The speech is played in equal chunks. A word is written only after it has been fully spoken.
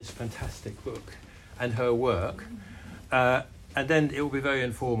fantastic book and her work. And then it will be very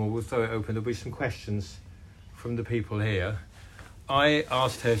informal. We'll throw it open. There'll be some questions from the people here. I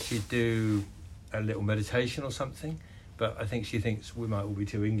asked her if she'd do a little meditation or something, but I think she thinks we might all be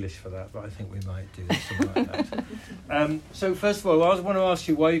too English for that, but I think we might do something like that. So first of all, I want to ask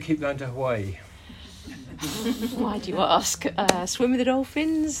you why you keep going to Hawaii. Why do you ask? Swim with the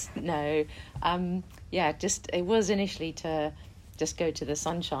dolphins? No. It was initially to just go to the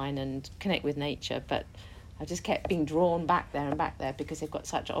sunshine and connect with nature, but I just kept being drawn back there because they've got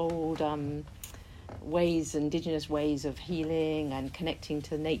such old indigenous ways of healing and connecting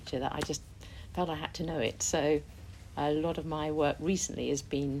to nature that I just felt I had to know it. So a lot of my work recently has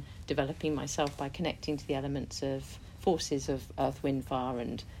been developing myself by connecting to the elements of forces of earth, wind, fire,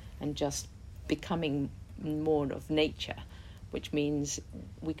 and just becoming more of nature, which means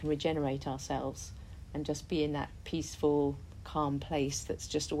we can regenerate ourselves and just be in that peaceful, calm place that's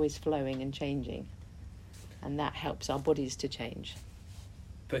just always flowing and changing. And that helps our bodies to change.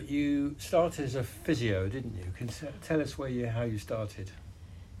 But you started as a physio, didn't you? Can you tell us how you started?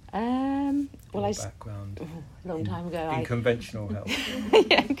 Background. A long time ago. In conventional health.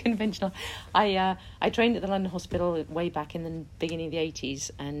 Yeah, conventional. I trained at the London Hospital way back in the beginning of the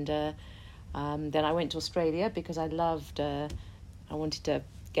 80s, and then I went to Australia because I wanted to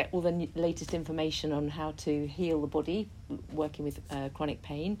get all the latest information on how to heal the body, working with chronic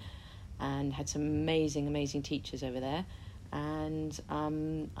pain, and had some amazing teachers over there. And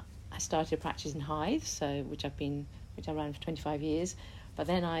I started a practice in Hythe, which I ran for 25 years. But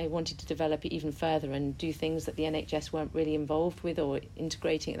then I wanted to develop it even further and do things that the NHS weren't really involved with or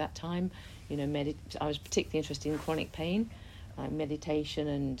integrating at that time. I was particularly interested in chronic pain, like meditation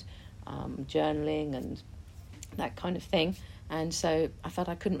and journaling and that kind of thing. And so I felt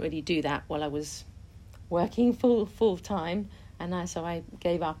I couldn't really do that while I was working full time. And so I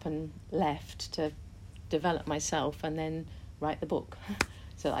gave up and left to develop myself and then write the book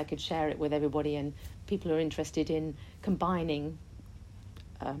so that I could share it with everybody, and people who are interested in combining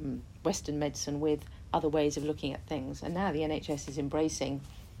Western medicine with other ways of looking at things. And now the NHS is embracing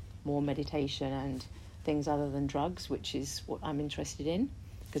more meditation and things other than drugs, which is what I'm interested in,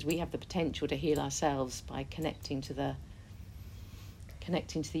 because we have the potential to heal ourselves by connecting to the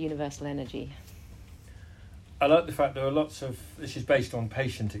universal energy. I like the fact there are this is based on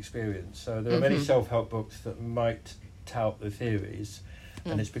patient experience, so there are many self-help books that might tout the theories,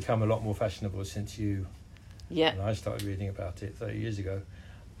 and it's become a lot more fashionable since and I started reading about it 30 years ago.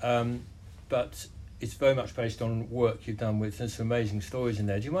 But it's very much based on work you've done with, there's some amazing stories in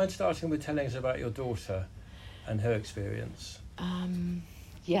there. Do you mind starting with telling us about your daughter and her experience?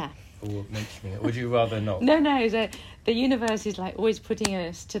 Yeah. Or mentioning it, or would you rather not? No, the universe is like always putting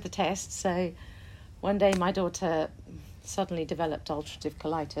us to the test. So one day my daughter suddenly developed ulcerative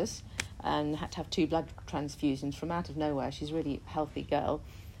colitis and had to have 2 blood transfusions from out of nowhere. She's a really healthy girl.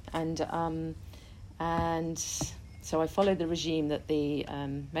 And so I followed the regime that the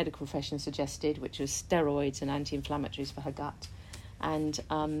medical profession suggested, which was steroids and anti-inflammatories for her gut. And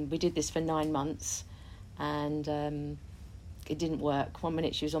we did this for 9 months, and it didn't work. 1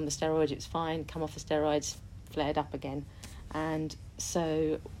 minute she was on the steroids, it was fine. Come off the steroids, flared up again. And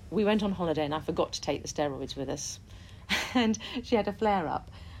so we went on holiday, and I forgot to take the steroids with us. And she had a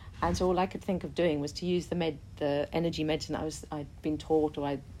flare-up. And so all I could think of doing was to use the energy medicine I'd been taught or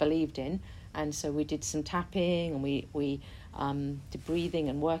I believed in. And so we did some tapping, and we did breathing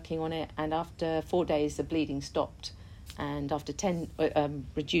and working on it. And after 4 days, the bleeding stopped, and after 10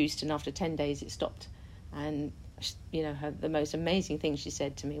 reduced, and after 10 days, it stopped. And the most amazing thing she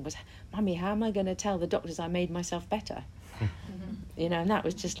said to me was, "Mummy, how am I going to tell the doctors I made myself better?" And that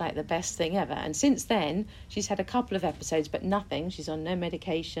was just like the best thing ever. And since then, she's had a couple of episodes, but nothing. She's on no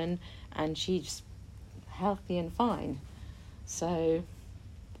medication, and she's healthy and fine. So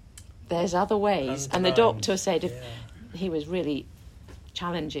there's other ways. And the doctor said he was really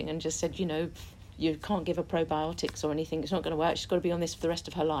challenging and just said, you can't give her probiotics or anything. It's not going to work. She's got to be on this for the rest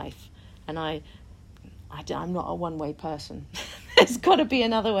of her life. And I'm not a one-way person. There's got to be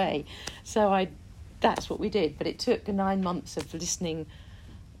another way. So that's what we did. But it took 9 months of listening,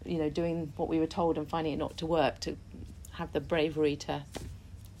 doing what we were told and finding it not to work, to have the bravery to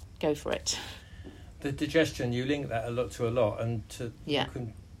go for it. The digestion, you link that to a lot, and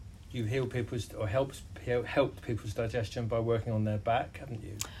you heal people's, or helped people's digestion by working on their back, haven't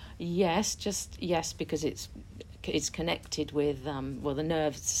you? Yes, because it's connected with the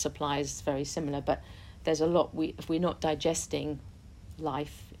nerve supply is very similar, but there's a lot if we're not digesting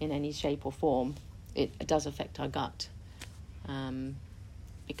life in any shape or form, it does affect our gut,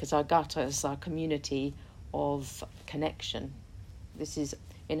 because our gut is our community of connection. This is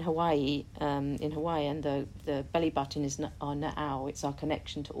in Hawaii, and the belly button is our na'au. It's our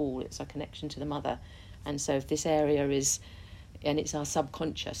connection to all. It's our connection to the mother. And so if this area and it's our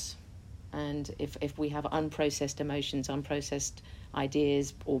subconscious, and if we have unprocessed emotions, unprocessed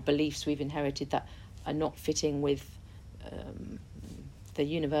ideas or beliefs we've inherited that are not fitting with the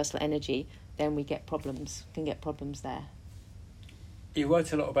universal energy, then we can get problems there. You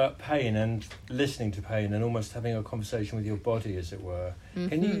write a lot about pain and listening to pain and almost having a conversation with your body, as it were. Mm-hmm.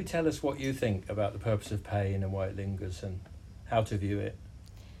 Can you tell us what you think about the purpose of pain and why it lingers and how to view it?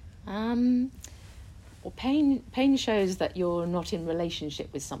 Well, pain shows that you're not in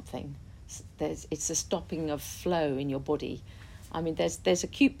relationship with something. It's a stopping of flow in your body. I mean, there's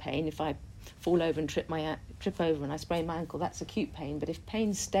acute pain. If I fall over and trip over and I sprain my ankle, that's acute pain. But if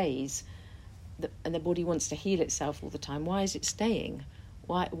pain stays, and the body wants to heal itself all the time, why is it staying?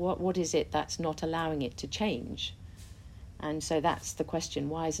 What is it that's not allowing it to change? And so that's the question.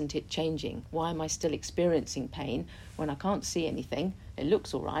 Why isn't it changing? Why am I still experiencing pain when I can't see anything? It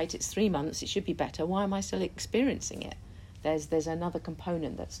looks all right. It's 3 months. It should be better. Why am I still experiencing it? There's another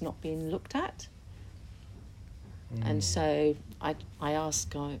component that's not being looked at. And so I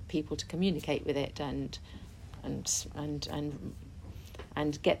ask people to communicate with it and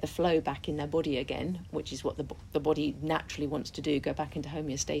get the flow back in their body again, which is what the body naturally wants to do, go back into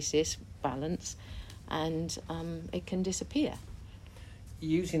homeostasis, balance, and it can disappear.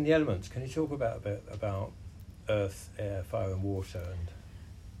 Using the elements, can you talk a bit about earth, air, fire and water?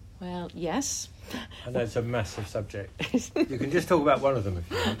 Well, yes. I know it's a massive subject. You can just talk about one of them if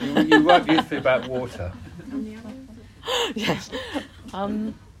you want. You write beautifully about water. Yes.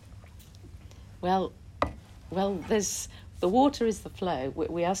 Well, there's... The water is the flow.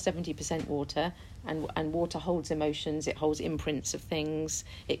 We are 70% water, and water holds emotions. It holds imprints of things.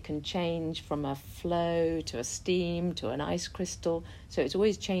 It can change from a flow to a steam to an ice crystal. So it's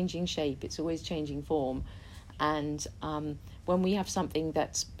always changing shape. It's always changing form. And when we have something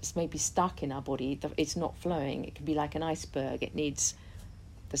that's maybe stuck in our body, it's not flowing. It can be like an iceberg. It needs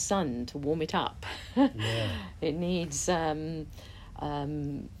the sun to warm it up. Yeah. It needs...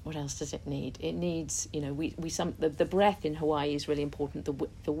 what else does it need? It needs, the breath in Hawaii is really important.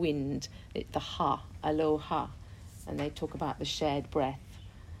 The wind, the ha, aloha, and they talk about the shared breath,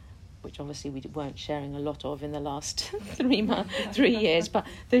 which obviously we weren't sharing a lot of in the last 3 years. But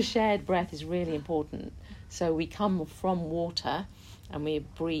the shared breath is really important. So we come from water, and we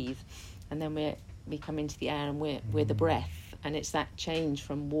breathe, and then we come into the air, and we're the breath, and it's that change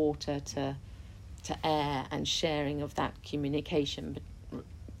from water to air and sharing of that communication, but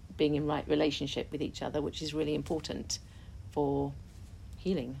being in right relationship with each other, which is really important for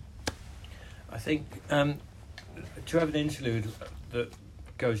healing. I think to have an interlude that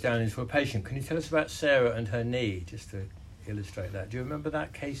goes down into a patient, can you tell us about Sarah and her knee, just to illustrate that? Do you remember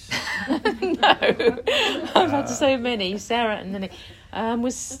that case? No, I've had so many. Sarah and the knee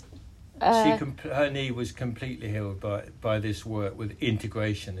her knee was completely healed by this work with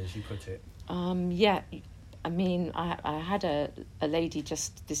integration, as you put it. Yeah, I mean, I had a lady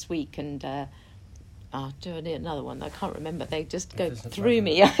just this week, and I'll do another one. I can't remember. They just go through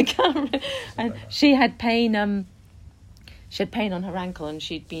me. I can't remember. And she had pain. She had pain on her ankle, and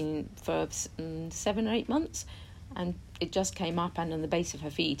she'd been for 7 or 8 months, and it just came up and on the base of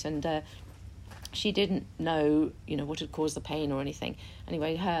her feet, and she didn't know, what had caused the pain or anything.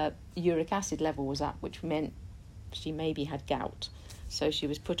 Anyway, her uric acid level was up, which meant she maybe had gout. So she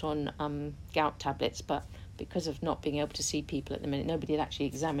was put on gout tablets, but because of not being able to see people at the minute, nobody had actually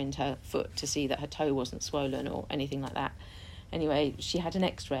examined her foot to see that her toe wasn't swollen or anything like that. Anyway, she had an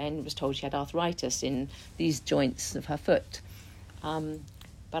x-ray and was told she had arthritis in these joints of her foot.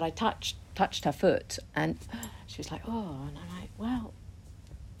 But I touched her foot, and she was like, oh, and I'm like, well,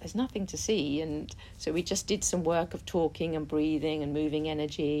 there's nothing to see. And so we just did some work of talking and breathing and moving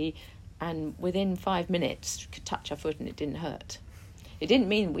energy, and within 5 minutes, she could touch her foot and it didn't hurt. It didn't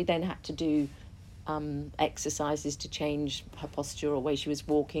mean we then had to do exercises to change her posture or the way she was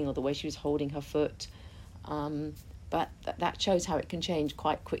walking or the way she was holding her foot. But that shows how it can change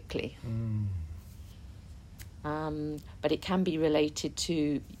quite quickly. But it can be related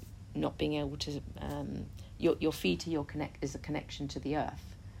to not being able to... your feet is a connection to the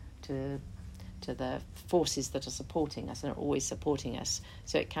earth, to the forces that are supporting us and are always supporting us.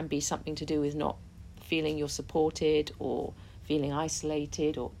 So it can be something to do with not feeling you're supported or feeling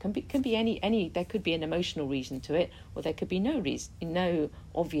isolated, or can be any. There could be an emotional reason to it, or there could be no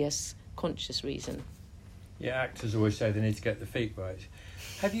obvious conscious reason. Yeah, actors always say they need to get the feet right.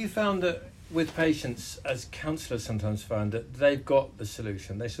 Have you found that with patients, as counsellors sometimes find, that they've got the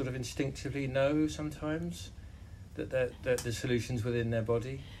solution? They sort of instinctively know sometimes that the solution's within their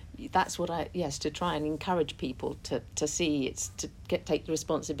body? That's what to try and encourage people to see it's to take the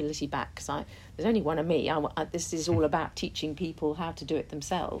responsibility back, because there's only one of me. This is all about teaching people how to do it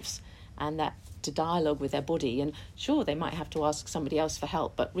themselves, and that to dialogue with their body. And sure, they might have to ask somebody else for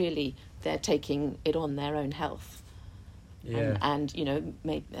help, but really they're taking it on their own health. Yeah. And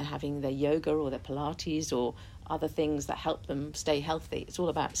maybe they're having their yoga or their Pilates or other things that help them stay healthy. It's all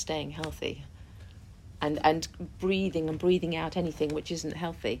about staying healthy. And breathing out anything which isn't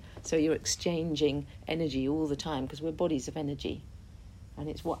healthy. So you're exchanging energy all the time, because we're bodies of energy. And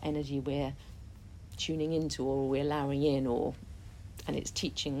it's what energy we're tuning into or we're allowing in, and it's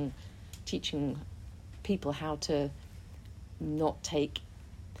teaching people how to not take,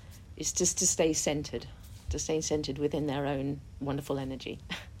 it's just to stay centred within their own wonderful energy.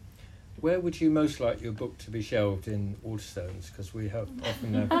 Where would you most like your book to be shelved in Waterstones? Because we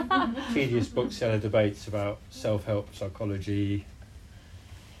often have tedious bookseller debates about self-help, psychology.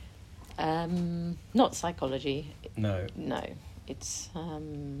 Not psychology. No. It's, for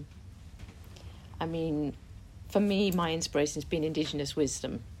me, my inspiration has been Indigenous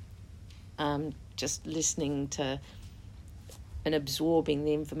wisdom. Just listening to and absorbing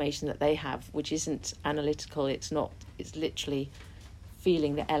the information that they have, which isn't analytical, it's literally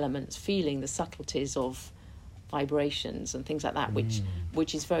feeling the elements, feeling the subtleties of vibrations and things like that, which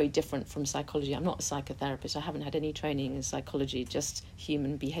is very different from psychology. I'm not a psychotherapist. I haven't had any training in psychology, just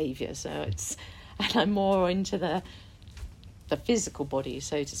human behaviour. And I'm more into the physical body,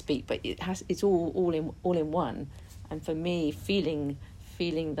 so to speak. But it's all in one. And for me, feeling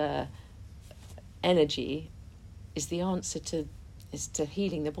the energy is the answer to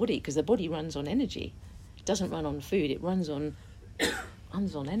healing the body, because the body runs on energy. It doesn't run on food. It runs on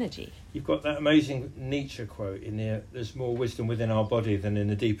energy. You've got that amazing Nietzsche quote in there, there's more wisdom within our body than in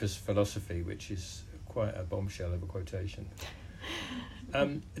the deepest philosophy, which is quite a bombshell of a quotation.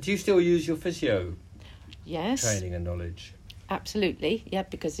 Do you still use your physio training and knowledge? Absolutely, yeah,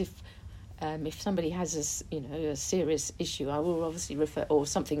 because if somebody has a serious issue, I will obviously refer, or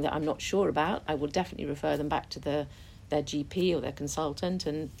something that I'm not sure about, I will definitely refer them back to their GP or their consultant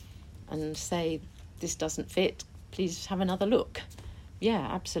and say, this doesn't fit, please have another look. Yeah,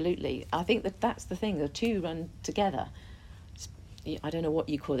 absolutely. I think that's the thing. The two run together. I don't know what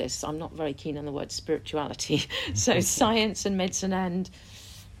you call this. I'm not very keen on the word spirituality. So science and medicine and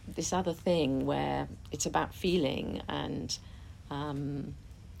this other thing where it's about feeling and I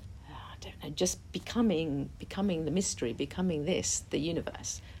don't know, just becoming the mystery, becoming the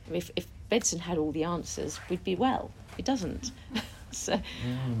universe. I mean, if medicine had all the answers, we'd be well. It doesn't. So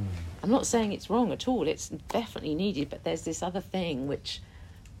I'm not saying it's wrong at all. It's definitely needed, but there's this other thing which,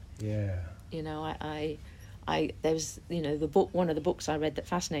 I there's the book. One of the books I read that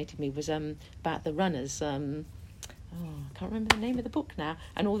fascinated me was about the runners. I can't remember the name of the book now.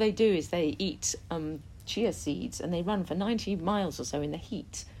 And all they do is they eat chia seeds and they run for 90 miles or so in the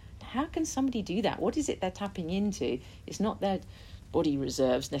heat. How can somebody do that? What is it they're tapping into? It's not their body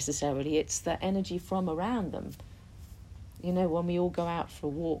reserves necessarily. It's the energy from around them. When we all go out for a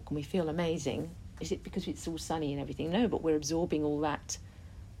walk and we feel amazing, is it because it's all sunny and everything? No, but we're absorbing all that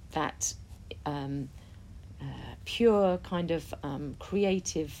pure kind of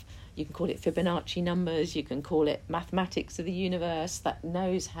creative, you can call it Fibonacci numbers, you can call it mathematics of the universe that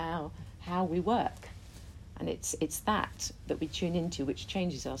knows how we work. And it's that we tune into, which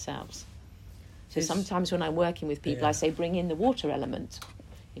changes ourselves. So sometimes when I'm working with people, I say, bring in the water element.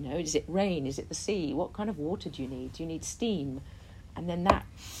 Is it rain? Is it the sea? What kind of water do you need? Do you need steam? And then that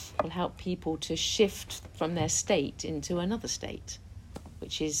will help people to shift from their state into another state,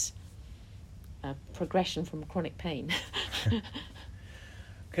 which is a progression from chronic pain.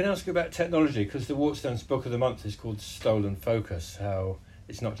 Can I ask you about technology? Because the Waterstones book of the month is called Stolen Focus, how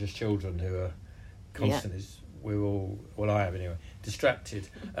it's not just children who are constantly, we're all, well, I am anyway, distracted.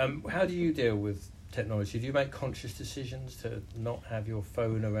 How do you deal with technology? Do you make conscious decisions to not have your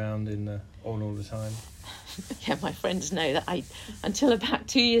phone around on all the time? Yeah, my friends know that until about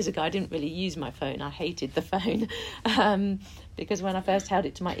 2 years ago, I didn't really use my phone. I hated the phone because when I first held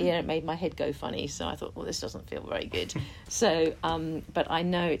it to my ear, it made my head go funny. So I thought, well, this doesn't feel very good. So, but I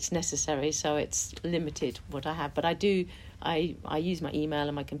know it's necessary, so it's limited what I have. But I do, I use my email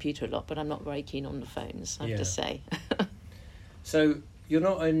and my computer a lot, but I'm not very keen on the phones, I have to say. So you're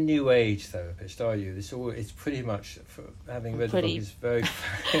not a new age therapist, are you? It's pretty much, having read the book, it's very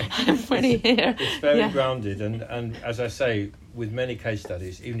I'm pretty here. It's very grounded, and as I say, with many case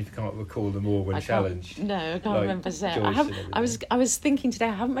studies, even if you can't recall them all when challenged. No, I can't like remember. So Joyce I was thinking today.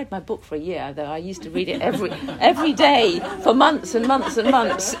 I haven't read my book for a year, though. I used to read it every day for months and months and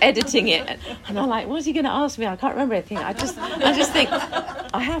months, editing it. And I'm like, what's he going to ask me? I can't remember anything. I just think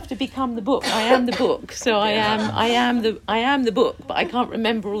I have to become the book. I am the book. So I am the book. But I can't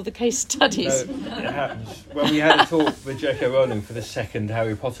remember all the case studies. No, it happens. When we had a talk with J.K. Rowling for the second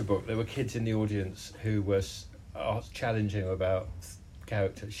Harry Potter book, there were kids in the audience who were challenging her about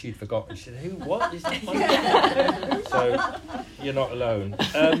characters she'd forgotten. She said, "Who? What is that one?" So you're not alone.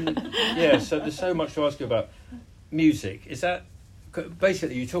 So there's so much to ask you about. Music, is that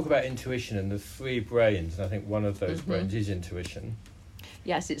basically, you talk about intuition and the three brains, and I think one of those brains is intuition.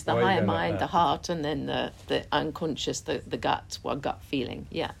 Yes, it's the higher mind, the heart, and then the unconscious, the gut, gut feeling.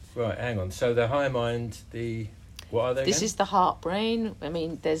 Yeah. Right, hang on. So the higher mind, what are they This again? is the heart brain. I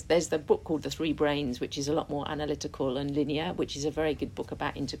mean, there's the book called The Three Brains, which is a lot more analytical and linear, which is a very good book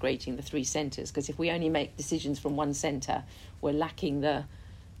about integrating the three centres. Because if we only make decisions from one centre, we're lacking the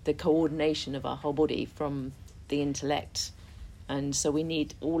coordination of our whole body from the intellect. And so we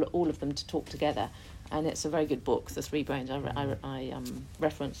need all of them to talk together. And it's a very good book, The Three Brains. I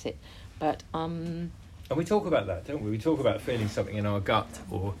reference it. But... And we talk about that, don't we? We talk about feeling something in our gut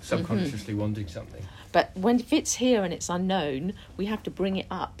or subconsciously wanting something. But if it's here and it's unknown, we have to bring it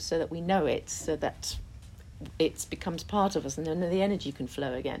up so that we know it, so that it becomes part of us, and then the energy can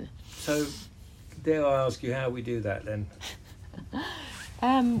flow again. So, dare I ask you how we do that then?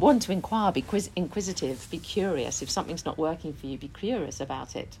 Want to inquire, be inquisitive, be curious. If something's not working for you, be curious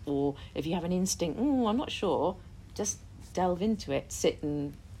about it. Or if you have an instinct, I'm not sure, just delve into it, sit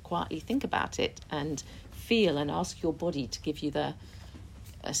and quietly think about it and feel, and ask your body to give you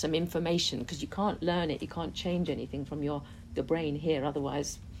some information, because you can't learn it, you can't change anything from the brain here,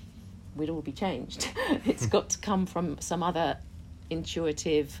 otherwise we'd all be changed. It's got to come from some other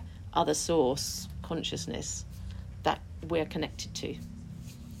intuitive, other source, consciousness that we're connected to.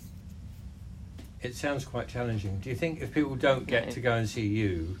 It sounds quite challenging. Do you think if people don't get to go and see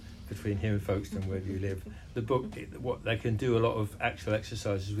you, between here and Folkestone, where do you live, the book, what they can do a lot of actual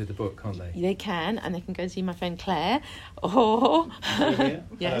exercises with the book, can't they? They can, and they can go and see my friend Claire. Or yes.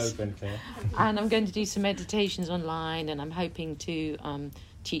 Hello, friend Claire. And I'm going to do some meditations online, and I'm hoping to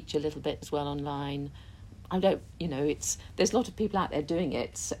teach a little bit as well online. I don't, there's a lot of people out there doing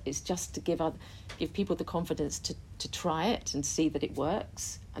it. It's just to give people the confidence to try it and see that it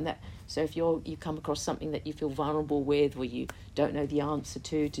works, and that. So if you come across something that you feel vulnerable with, or you don't know the answer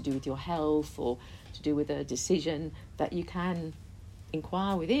to do with your health or to do with a decision, that you can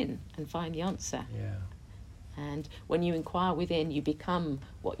inquire within and find the answer. Yeah. And when you inquire within, you become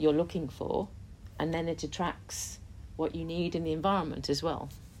what you're looking for, and then it attracts what you need in the environment as well.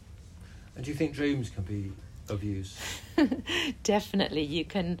 And do you think dreams can be of use? Definitely, you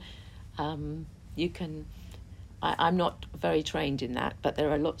can. I'm not very trained in that, but there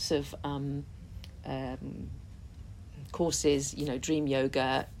are lots of courses, dream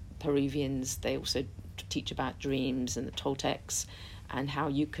yoga, Peruvians, they also teach about dreams, and the Toltecs, and how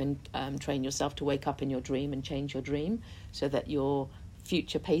you can train yourself to wake up in your dream and change your dream so that you're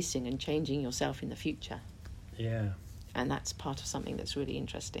future pacing and changing yourself in the future. Yeah. And that's part of something that's really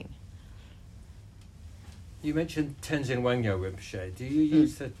interesting. You mentioned Tenzin Wangyal Rinpoche. Do you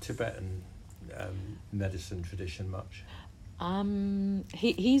use the Tibetan medicine tradition much?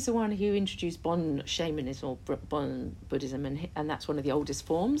 He's the one who introduced Bon shamanism or Bon Buddhism, and that's one of the oldest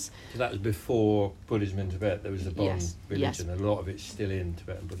forms. So that was before Buddhism in Tibet. There was the Bon religion. Yes. A lot of it's still in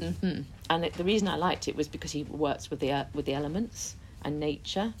Tibetan Buddhism. Mm-hmm. And the reason I liked it was because he works with the elements and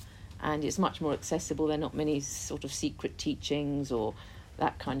nature, and it's much more accessible. There are not many sort of secret teachings or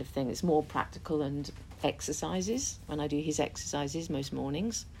that kind of thing. It's more practical and exercises. When I do his exercises most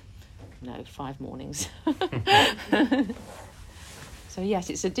mornings. No, 5 mornings. So yes,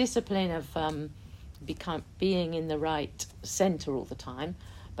 it's a discipline of being in the right centre all the time,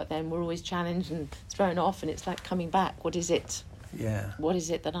 but then we're always challenged and thrown off, and it's like coming back. What is it? Yeah. What is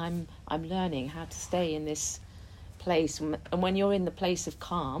it that I'm learning? How to stay in this place? And when you're in the place of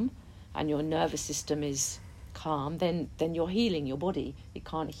calm, and your nervous system is calm, then you're healing your body. It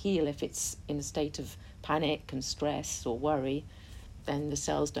can't heal if it's in a state of panic and stress or worry. Then the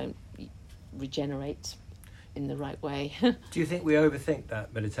cells don't regenerate in the right way. Do you think we overthink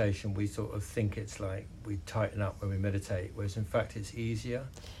that meditation? We sort of think it's like we tighten up when we meditate, whereas in fact it's easier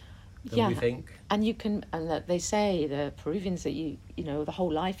than we think. And you can, and they say, the Peruvians, that you know the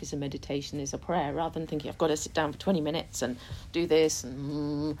whole life is a meditation, is a prayer, rather than thinking I've got to sit down for 20 minutes and do this,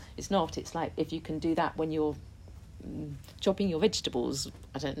 and it's not. It's like if you can do that when you're chopping your vegetables,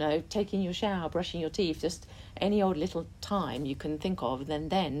 I don't know, taking your shower, brushing your teeth, just any old little time you can think of,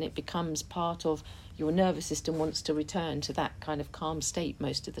 then it becomes part of your nervous system wants to return to that kind of calm state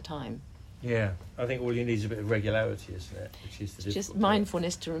most of the time. Yeah, I think all you need is a bit of regularity, isn't it? Which is the just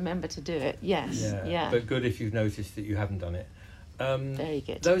mindfulness to remember to do it. Yes, yeah. But good if you've noticed that you haven't done it. Very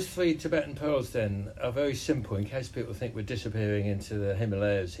good. Those 3 Tibetan pearls then are very simple, in case people think we're disappearing into the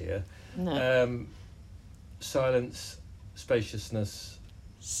Himalayas here. No. Silence, spaciousness,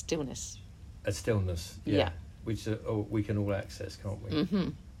 stillness. Stillness. Yeah. Which we can all access, can't we? Mm-hmm.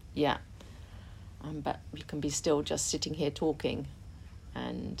 Yeah. But you can be still just sitting here talking,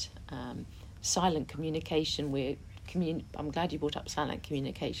 and silent communication. I'm glad you brought up silent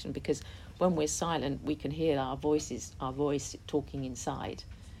communication, because when we're silent, we can hear our voice talking inside,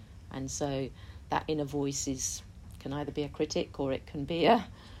 and so that inner voice can either be a critic, or it can be a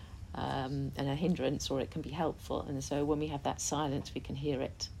hindrance, or it can be helpful. And so when we have that silence, we can hear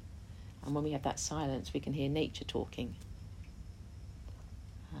it, and when we have that silence, we can hear nature talking.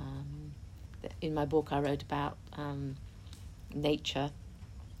 In my book, I wrote about nature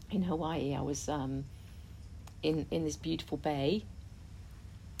in Hawaii. I was in this beautiful bay,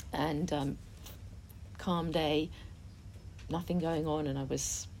 and calm day, nothing going on, and I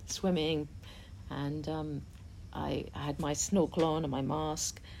was swimming, and I had my snorkel on and my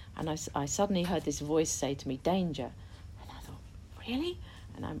mask, and I suddenly heard this voice say to me, "Danger," and I thought, really?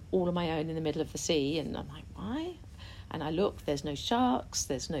 And I'm all on my own in the middle of the sea, and I'm like, why? And I look, there's no sharks,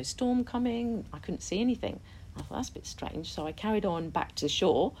 there's no storm coming, I couldn't see anything. I thought, that's a bit strange. So I carried on back to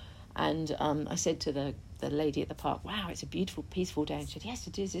shore, and I said to the lady at the park, wow, it's a beautiful, peaceful day. And she said, yes,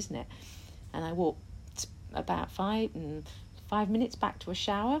 it is, isn't it? And I walked about 5 minutes back to a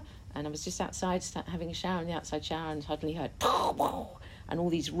shower, and I was just outside having a shower in the outside shower, and suddenly heard, and all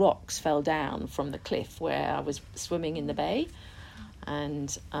these rocks fell down from the cliff where I was swimming in the bay. And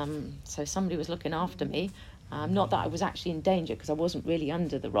so somebody was looking after me. Not that I was actually in danger, because I wasn't really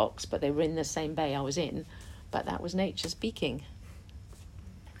under the rocks, but they were in the same bay I was in. But that was nature speaking.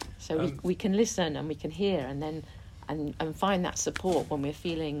 So we can listen, and we can hear, and then and find that support when we're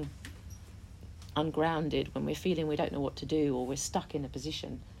feeling ungrounded, when we're feeling we don't know what to do, or we're stuck in a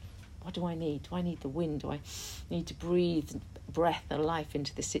position. What do I need? Do I need the wind? Do I need to breathe breath and life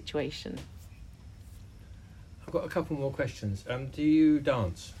into this situation? I've got a couple more questions. Do you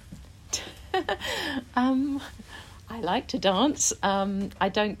dance? I like to dance. I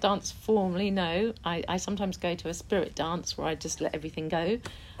don't dance formally, no. I sometimes go to a spirit dance where I just let everything go.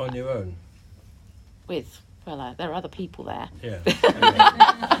 On your own? There are other people there. Yeah.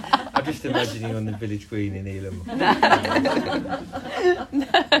 I'm just imagining on the village green in Elam.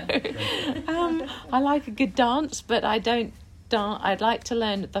 No. I like a good dance, but I don't dance. I'd like to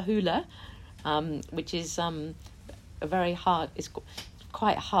learn the hula, which is it's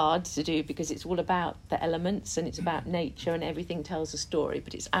quite hard to do, because it's all about the elements and it's about nature, and everything tells a story,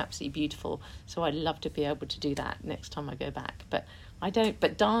 but it's absolutely beautiful. So I'd love to be able to do that next time I go back. But I don't.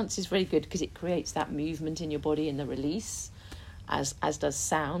 But dance is very good, because it creates that movement in your body and the release, as does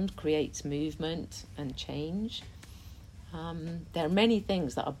sound creates movement and change. There are many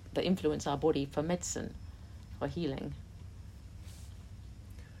things that influence our body for medicine, for healing.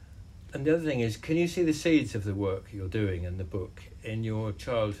 And the other thing is, can you see the seeds of the work you're doing in the book in your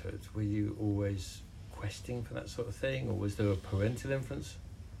childhood? Were you always questing for that sort of thing, or was there a parental influence?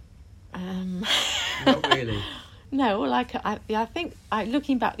 Not really. No, well, I think,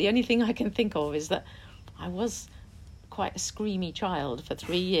 looking back, the only thing I can think of is that I was quite a screamy child for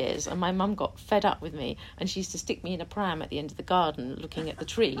 3 years, and my mum got fed up with me, and she used to stick me in a pram at the end of the garden looking at the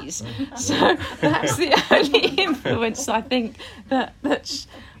trees. So that's the only influence, I think,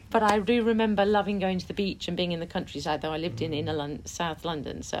 but I do remember loving going to the beach and being in the countryside, though I lived in South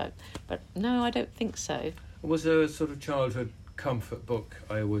London. So, but no, I don't think so. Was there a sort of childhood comfort book?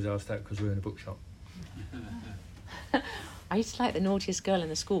 I always ask that because we're in a bookshop. I used to like The Naughtiest Girl in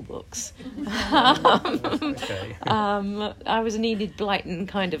the school books. Okay. I was an Enid Blyton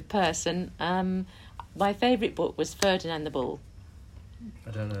kind of person. My favourite book was Ferdinand the Bull.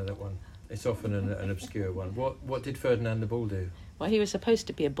 I don't know that one. It's often an obscure one. What did Ferdinand the Bull do? Well, he was supposed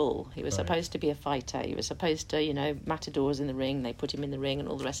to be a bull. He was supposed to be a fighter. He was supposed to, matadors in the ring. They put him in the ring and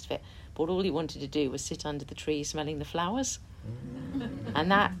all the rest of it. But all he wanted to do was sit under the tree smelling the flowers.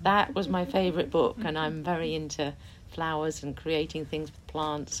 And that was my favourite book. And I'm very into flowers and creating things with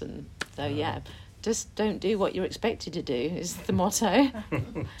plants. And so, just don't do what you're expected to do is the motto.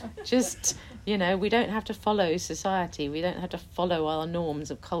 Just, we don't have to follow society. We don't have to follow our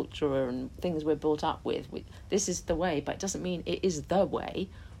norms of culture and things we're brought up with. This is the way, but it doesn't mean it is the way.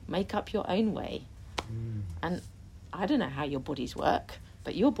 Make up your own way. And I don't know how your bodies work,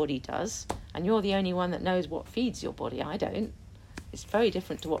 but your body does, and you're the only one that knows what feeds your body. I don't. It's very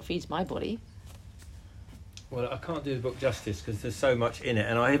different to what feeds my body. Well, I can't do the book justice because there's so much in it,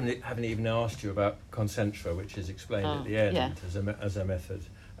 and I haven't even asked you about Concentra, which is explained at the end as a method.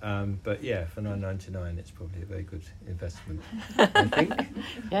 But yeah, for $9.99, it's probably a very good investment, I think.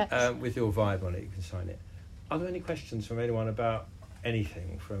 Yes. With your vibe on it, you can sign it. Are there any questions from anyone about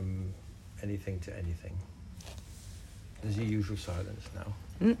anything, from anything to anything? There's the usual silence now.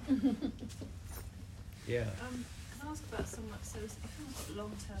 Yeah. Can I ask about someone? So if someone's got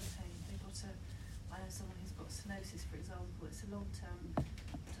long-term pain, I know someone who's got stenosis, for example. It's a long-term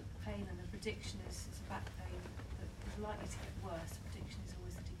pain, and the prediction is it's a back pain that is likely to get worse. The prediction is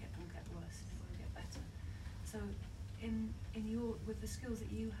always that it will get worse and it won't get better. So, with the skills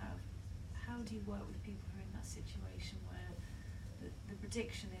that you have, how do you work with people who are in that situation where the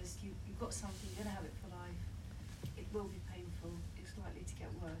prediction is you've got something, you're going to have it for life, it will be painful, it's likely to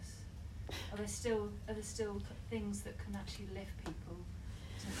get worse? Are there still things that can actually lift people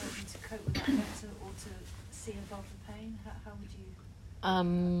to help you to cope with that better, or to see above the pain? How would you?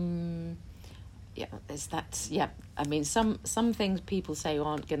 Yeah, there's that. Yeah, I mean, some things people say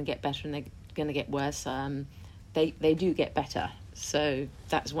aren't going to get better and they're going to get worse. They do get better. So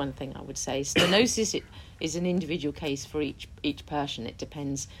that's one thing I would say. Stenosis is an individual case for each person. It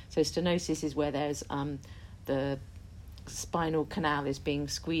depends. So stenosis is where there's the spinal canal is being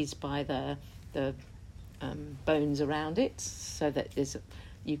squeezed by the bones around it, so that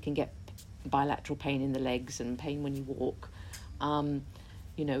you can get bilateral pain in the legs and pain when you walk.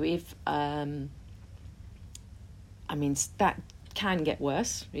 If that can get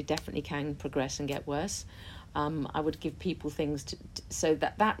worse. It definitely can progress and get worse. I would give people things so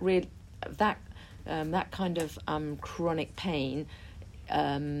that kind of chronic pain.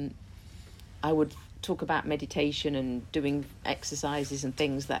 I would talk about meditation and doing exercises and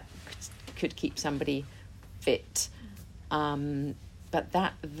things that could keep somebody fit.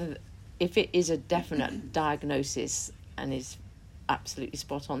 But if it is a definite diagnosis and is absolutely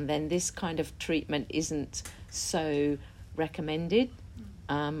spot on, then this kind of treatment isn't so recommended,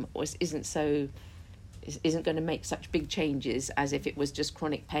 or isn't going to make such big changes as if it was just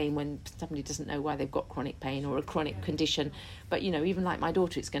chronic pain when somebody doesn't know why they've got chronic pain or a chronic condition. But even like my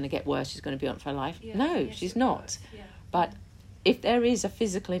daughter, it's going to get worse, she's going to be on for life. She's not. But if there is a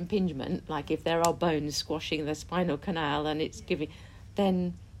physical impingement, like if there are bones squashing the spinal canal and it's giving,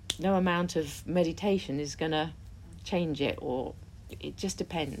 then no amount of meditation is going to change it, or it just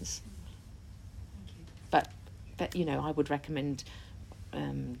depends. But I would recommend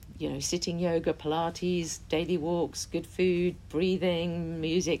sitting yoga, Pilates, daily walks, good food, breathing,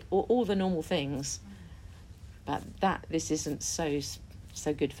 music, all the normal things. But this isn't so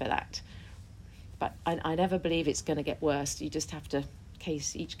good for that. But I never believe it's going to get worse. You just have to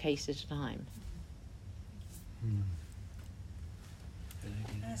each case at a time.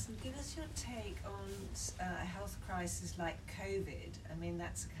 So give us your take on a health crisis like COVID. I mean,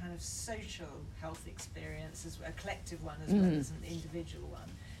 that's a kind of social health experience, a collective one as well as an individual one.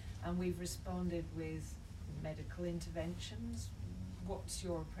 And we've responded with medical interventions. What's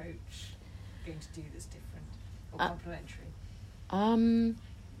your approach going to do that's different or complementary?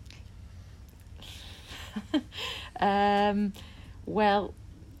 Well,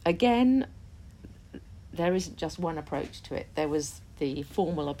 again, there isn't just one approach to it. There was the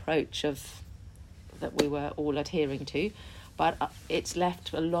formal approach that we were all adhering to, but it's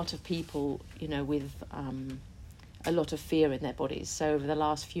left a lot of people, with a lot of fear in their bodies. So over the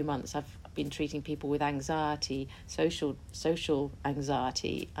last few months, I've been treating people with anxiety, social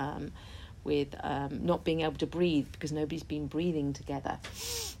anxiety, with not being able to breathe because nobody's been breathing together,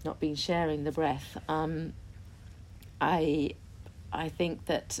 not been sharing the breath. I think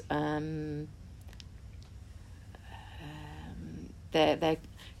that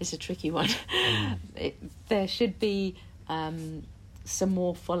it's a tricky one. There should be some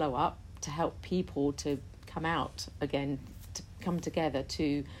more follow-up to help people to come out again, to come together,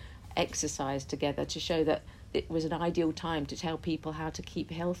 to exercise together, to show that it was an ideal time to tell people how to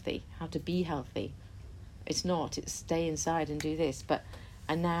keep healthy, how to be healthy. It's stay inside and do this.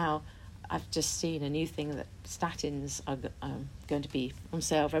 And now I've just seen a new thing that statins are going to be on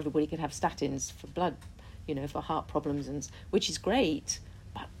sale. Everybody could have statins for blood, for heart problems, which is great.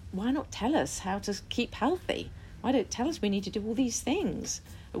 But why not tell us how to keep healthy? Why don't tell us we need to do all these things?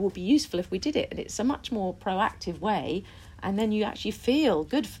 It would be useful if we did it. And it's a much more proactive way. And then you actually feel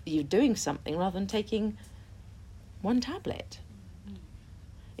good for you doing something rather than taking one tablet.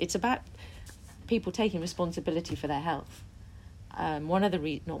 It's about people taking responsibility for their health. one of the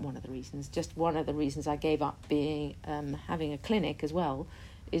reasons I gave up being having a clinic as well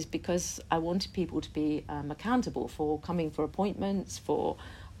is because I wanted people to be accountable for coming for appointments, for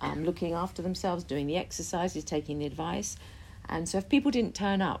looking after themselves, doing the exercises, taking the advice. And so if people didn't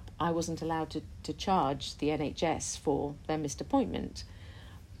turn up, I wasn't allowed to charge the NHS for their missed appointment.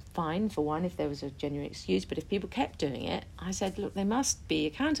 Fine, for one, if there was a genuine excuse, but if people kept doing it, I said, look, they must be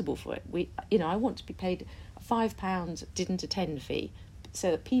accountable for it. I want to be paid a £5 didn't attend fee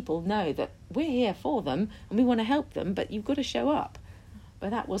so that people know that we're here for them and we want to help them, but you've got to show up.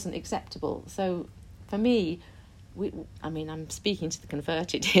 But that wasn't acceptable. So for me, I'm speaking to the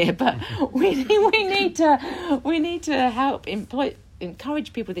converted here, but we need to help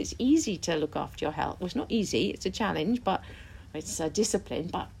encourage people that it's easy to look after your health. Well, it's not easy; it's a challenge, but it's a discipline.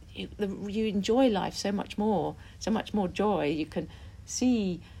 But you enjoy life so much more joy. You can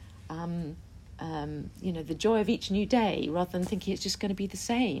see, the joy of each new day rather than thinking it's just going to be the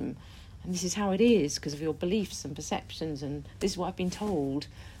same. And this is how it is because of your beliefs and perceptions, and this is what I've been told.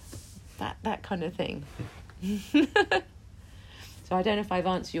 That kind of thing. So I don't know if I've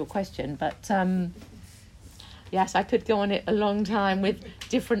answered your question, but yes, I could go on it a long time with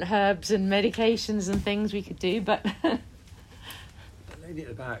different herbs and medications and things we could do, but the lady at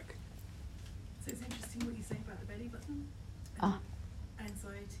the back. So it's interesting what you say about the belly button and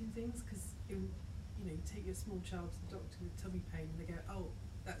anxiety and things, because you take your small child to the doctor with tummy pain and they go, oh,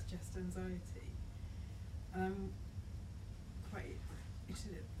 that's just anxiety. Quite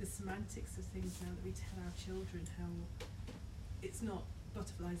interested in the semantics of things now that we tell our children, how it's not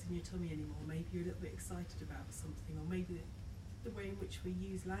butterflies in your tummy anymore. Maybe you're a little bit excited about something, or maybe the way in which we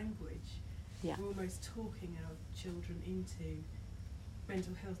use language, we're almost talking our children into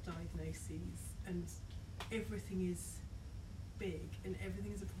mental health diagnoses, and everything is big and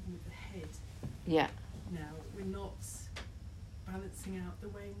everything is a problem with the head. Yeah. Now we're not balancing out the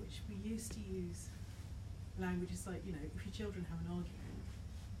way in which we used to use language. It's like, if your children have an argument,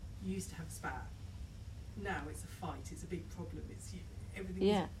 you used to have a spat. Now it's a fight, it's a big problem, everything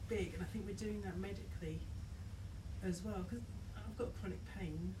is big, and I think we're doing that medically as well, because I've got chronic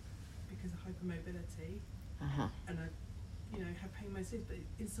pain because of hypermobility, and I have pain most days, but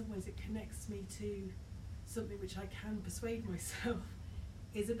in some ways it connects me to something which I can persuade myself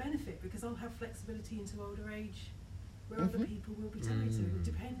is a benefit, because I'll have flexibility into older age where other people will be tighter. It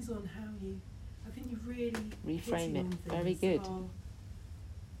depends on how I think you've really reframe it. Very good.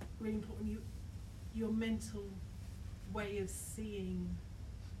 Really important. Your mental way of seeing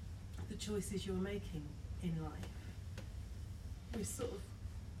the choices you're making in life. We sort of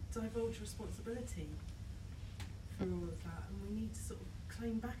divulge responsibility for all of that, and we need to sort of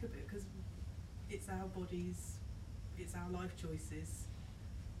claim back a bit, because it's our bodies, it's our life choices.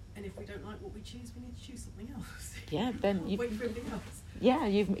 And if we don't like what we choose, we need to choose something else. Yeah, then you wait for anything else. Yeah,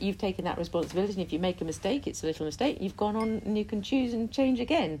 you've taken that responsibility, and if you make a mistake, it's a little mistake. You've gone on and you can choose and change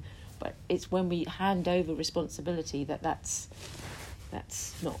again. But it's when we hand over responsibility that's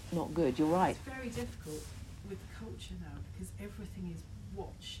not good. You're right. It's very difficult with culture now, because everything is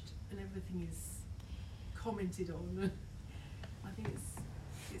watched and everything is commented on. I think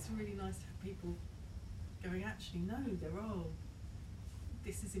it's really nice to have people going, actually, no,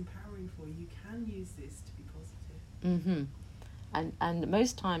 this is empowering for you. You can use this to be positive. And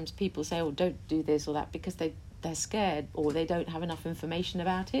most times people say, oh, don't do this or that, because they're scared, or they don't have enough information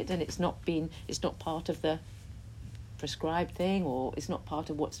about it, and it's not part of the prescribed thing, or it's not part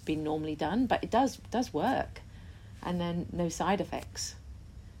of what's been normally done, but it does work. And then no side effects,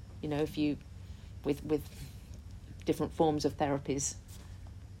 if you with different forms of therapies.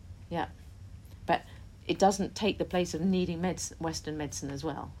 But it doesn't take the place of needing Western medicine as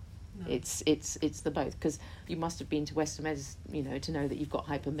well. No. It's the both, because you must have been to Western medicine, to know that you've got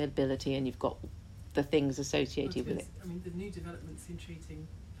hypermobility and you've got the things associated with it. I mean, the new developments in treating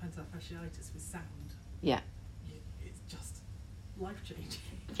plantar fasciitis with sound. Yeah. It's just life-changing.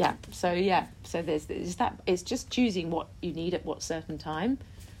 Yeah. So there's that. It's just choosing what you need at what certain time,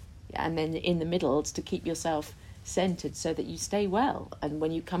 and then in the middle, it's to keep yourself centered so that you stay well. And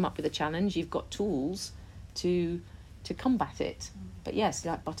when you come up with a challenge, you've got tools to combat it. But yes,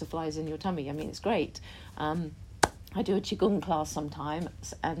 like butterflies in your tummy. I mean, it's great. I do a Qigong class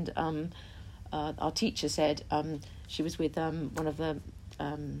sometimes, and our teacher said she was with one of the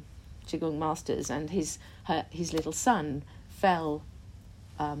Qigong masters, and his little son fell.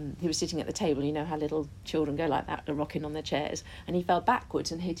 He was sitting at the table. You know how little children go like that, they're rocking on their chairs, and he fell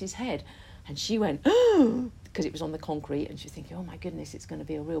backwards and hit his head. And she went, oh, because it was on the concrete, and she's thinking, oh my goodness, it's going to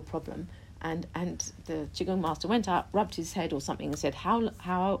be a real problem. And the Qigong master went up, rubbed his head or something, and said,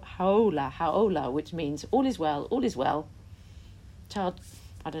 Haola, which means all is well, all is well. child,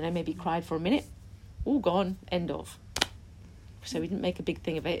 I don't know, maybe cried for a minute, all gone, end of. So we didn't make a big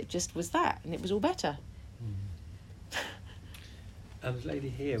thing of it. It just was that, and it was all better. And the lady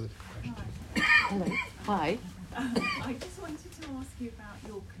here with a question. Hello. Hi. I just wanted to ask you about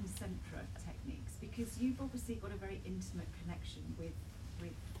your concentra techniques, because you've obviously got a very intimate connection with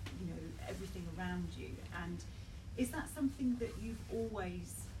everything around you. And is that something that you've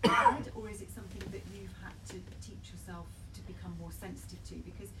always had, or is it something that you've had to teach yourself to become more sensitive to?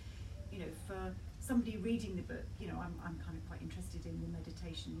 Because for somebody reading the book, I'm kind of quite interested in the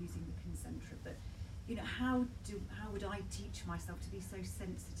meditation using the concentra, but how would I teach myself to be so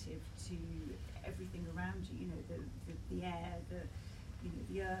sensitive to everything around you? The air,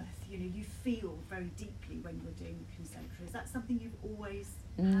 the earth. You feel very deeply when you're doing the concentra. Is that something you've always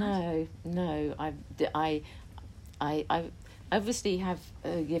had? No. I obviously have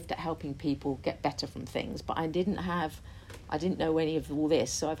a gift at helping people get better from things, but I didn't know any of all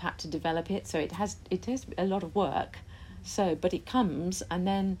this, so I've had to develop it. So it has a lot of work. So, but it comes, and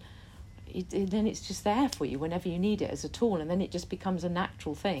then it's just there for you whenever you need it as a tool, and then it just becomes a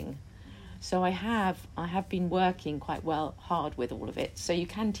natural thing. So I have been working quite hard with all of it. So you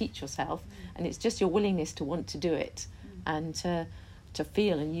can teach yourself, and it's just your willingness to want to do it, and to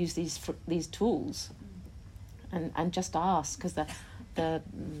feel and use these tools, and just ask, because the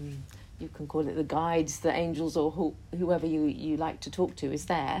you can call it the guides, the angels, or whoever you like to talk to is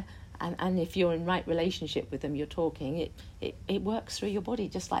there. And if you're in right relationship with them, you're talking, it works through your body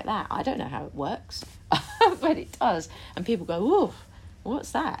just like that. I don't know how it works, but it does. And people go, "Oh,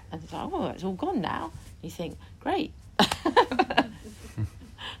 what's that?" And it's like, "Oh, it's all gone now." You think, great.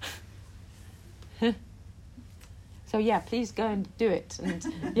 So yeah, please go and do it.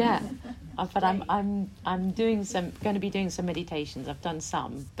 And yeah, but I'm going to be doing some meditations. I've done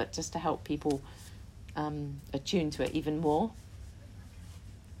some, but just to help people attune to it even more.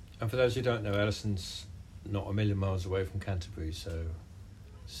 And for those who don't know, Alison's not a million miles away from Canterbury, so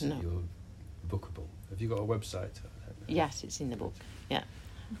No. you're bookable. Have you got a website? Yes, it's in the book. Yeah.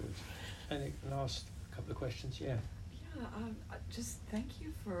 Good. Any last couple of questions? Yeah. Just thank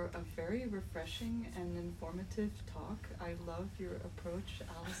you for a very refreshing and informative talk. I love your approach,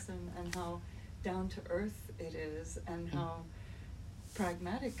 Alison, and how down to earth it is, and how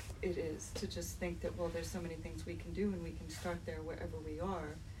pragmatic it is to just think that, well, there's so many things we can do, and we can start there wherever we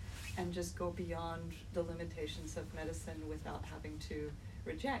are, and just go beyond the limitations of medicine without having to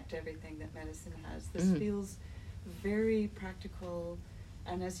reject everything that medicine has. This feels very practical,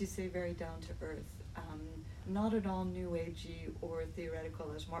 and as you say, very down to earth. Not at all new agey or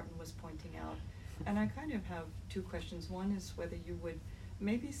theoretical, as Martin was pointing out. And I kind of have two questions. One is whether you would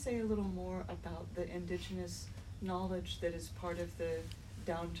maybe say a little more about the indigenous knowledge that is part of the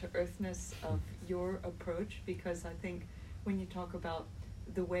down-to-earthness of your approach, because I think when you talk about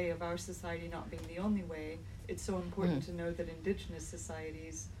the way of our society not being the only way, it's so important to know that indigenous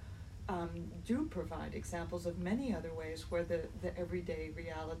societies do provide examples of many other ways where the everyday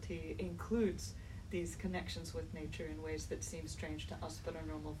reality includes these connections with nature in ways that seem strange to us but are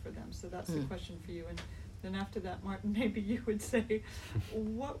normal for them. So that's the question for you. And then after that, Martin, maybe you would say,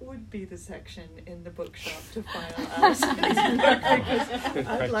 what would be the section in the bookshop to file Alison's book? Because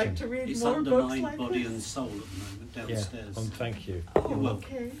I'd like to read it's more under books Mind, like Body this. and Soul at the moment, downstairs. Yeah. Thank you. Oh, You're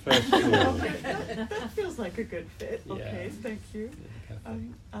welcome. okay. First floor. That feels like a good fit. Yeah. Okay, thank you. Cafe.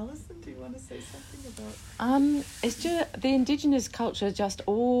 Alison, do you want to say something about? It's just the indigenous culture. Just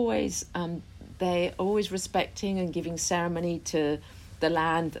always, they're always respecting and giving ceremony to the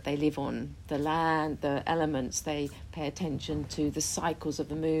land that they live on, the land, the elements. They pay attention to the cycles of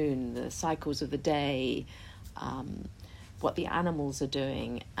the moon, the cycles of the day, what the animals are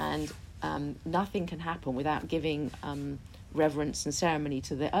doing, and nothing can happen without giving reverence and ceremony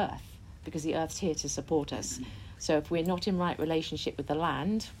to the earth, because the earth's here to support us. So if we're not in right relationship with the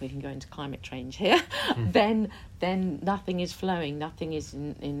land, we can go into climate change here, then nothing is flowing, nothing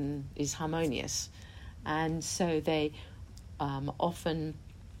is harmonious. And so they often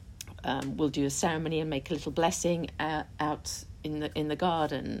will do a ceremony and make a little blessing out in the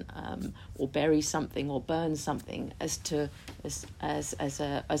garden, or bury something or burn something as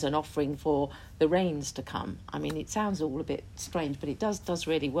an offering for the rains to come. I mean, it sounds all a bit strange, but it does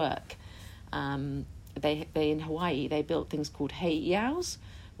really work. They in Hawaii, they built things called heiaus,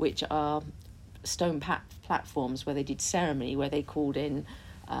 which are stone platforms where they did ceremony, where they called in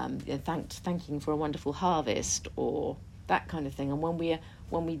thanking for a wonderful harvest or that kind of thing. And when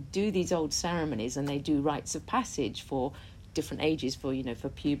we do these old ceremonies, and they do rites of passage for different ages, for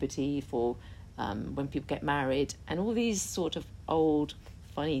puberty, for when people get married, and all these sort of old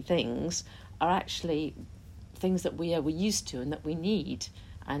funny things are actually things that we're used to and that we need.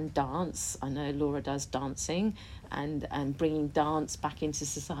 And dance, I know Laura does dancing, and bringing dance back into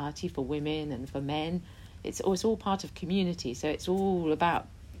society for women and for men. It's all part of community, so it's all about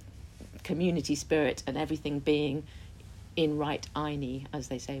community spirit and everything being in right aini, as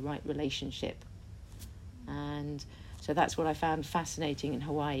they say, right relationship. And so that's what I found fascinating in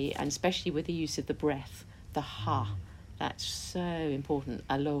Hawaii, and especially with the use of the breath, the ha. That's so important.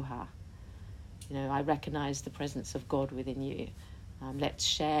 Aloha. I recognise the presence of God within you. Let's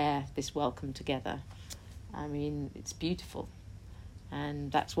share this welcome together. I mean, it's beautiful.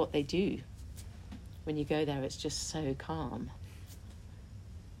 And that's what they do. When you go there, it's just so calm.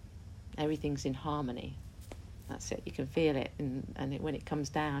 Everything's in harmony. That's it. You can feel it. And when it comes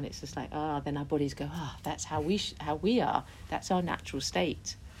down, it's just like, then our bodies go, that's how we are. That's our natural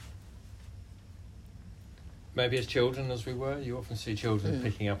state. Maybe as children, as we were, you often see children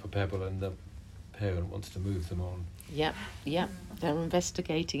picking up a pebble and the parent wants to move them on. Yep. They're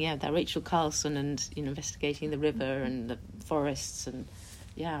investigating, they're Rachel Carlson and investigating the river and the forests, and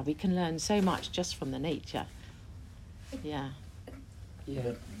we can learn so much just from the nature. Yeah.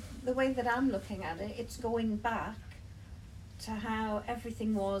 The way that I'm looking at it, it's going back to how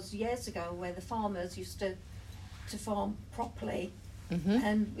everything was years ago, where the farmers used to farm properly,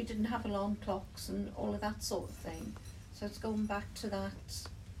 and we didn't have alarm clocks and all of that sort of thing. So it's going back to that,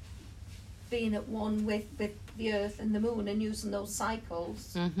 being at one with the earth and the moon, and using those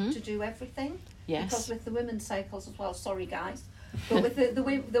cycles to do everything. Yes. Because with the women's cycles as well, sorry guys, but with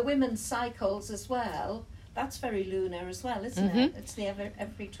the women's cycles as well, that's very lunar as well, isn't it? It's the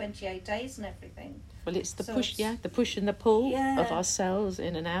every 28 days and everything. Well, it's the push, the push and the pull of our cells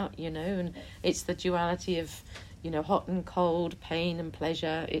in and out, and it's the duality of, hot and cold, pain and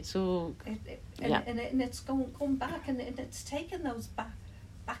pleasure. It's all, and it's going back, and it's taking those back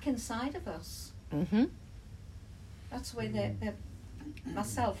inside of us. That's the way they're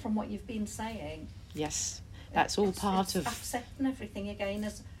myself, from what you've been saying. Yes, that's all part of accepting everything again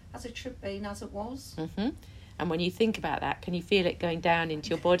as it should be and as it was. And when you think about that, can you feel it going down into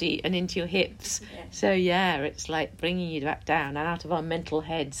your body and into your hips? So it's like bringing you back down and out of our mental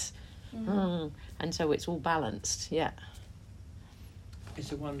heads. And so it's all balanced. Is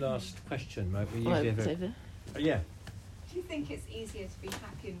there one last question? Might we Over. Yeah. Do you think it's easier to be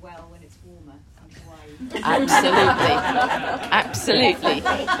happy and well when it's warmer in Hawaii? Absolutely.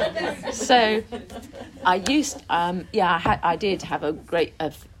 So I used, I did have a great,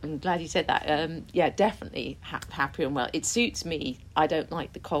 I'm glad you said that. Definitely happy and well. It suits me. I don't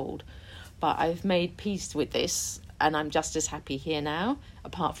like the cold, but I've made peace with this, and I'm just as happy here now,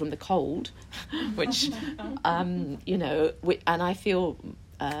 apart from the cold, which, and I feel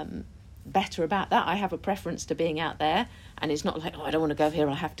better about that. I have a preference to being out there, and it's not like, I don't want to go here,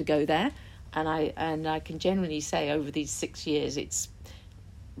 I have to go there. And I can generally say over these 6 years it's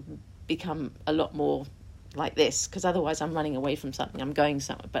become a lot more like this, because otherwise I'm running away from something, I'm going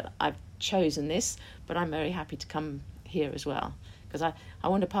somewhere. But I've chosen this, but I'm very happy to come here as well, because I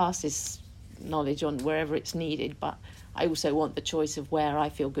want to pass this knowledge on wherever it's needed, but I also want the choice of where I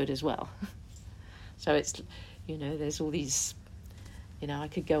feel good as well. So it's, there's all these, I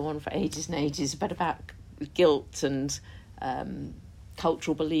could go on for ages and ages, but about guilt and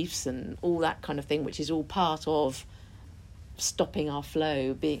cultural beliefs and all that kind of thing, which is all part of stopping our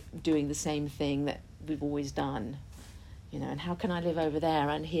flow, doing the same thing that we've always done, and how can I live over there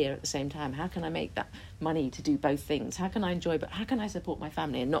and here at the same time? How can I make that money to do both things? How can I enjoy, but how can I support my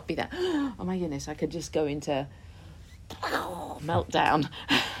family and not be that, oh my goodness, I could just go into meltdown.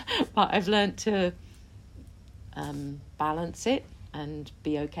 But I've learned to balance it and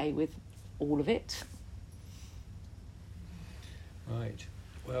be okay with all of it. Right.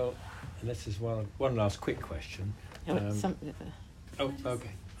 Well, unless there's one last quick question. Okay. Ask how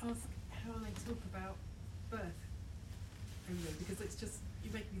they talk about birth over there, because it's just,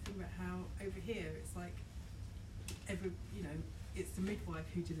 you make me think about how over here it's like it's the midwife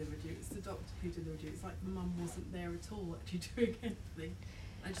who delivered you, it's the doctor who delivered you. It's like the mum wasn't there at all actually doing anything.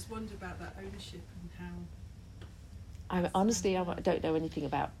 I just wonder about that ownership and how. I don't know anything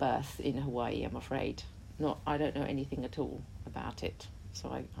about birth in Hawaii, I'm afraid. I don't know anything at all about it, so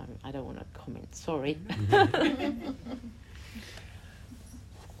I don't want to comment. Sorry.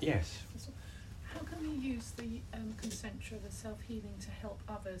 Yes. How can you use the Concentra, the self-healing, to help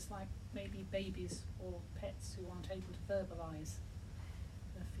others, like maybe babies or pets who aren't able to verbalise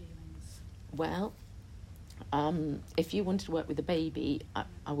their feelings? Well, if you wanted to work with a baby,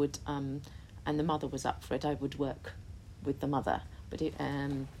 I would, and the mother was up for it, I would work with the mother, but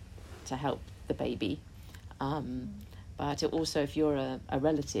to help the baby. But also, if you're a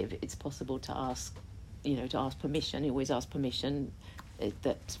relative, it's possible to ask to ask permission. You always ask permission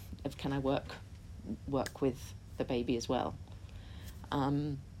that can I work with the baby as well.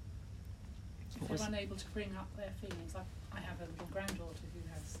 If they're unable to bring up their feelings, I have a little granddaughter who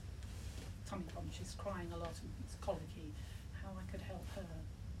has tummy problems. She's crying a lot and it's colicky. How I could help her?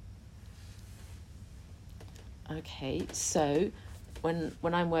 Okay, so when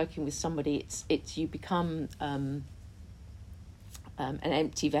I'm working with somebody, it's you become an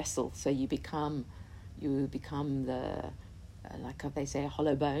empty vessel. So you become the like they say, a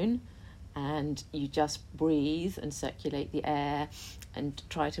hollow bone, and you just breathe and circulate the air and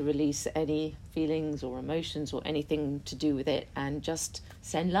try to release any feelings or emotions or anything to do with it, and just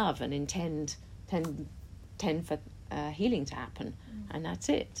send love and intend for healing to happen, and that's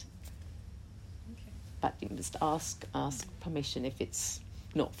it. Okay. But you must ask permission if it's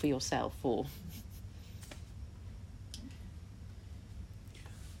not for yourself or.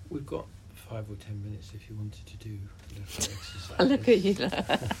 We've got 5 or 10 minutes if you wanted to do a little exercise. Look at you.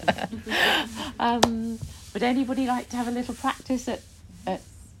 Would anybody like to have a little practice at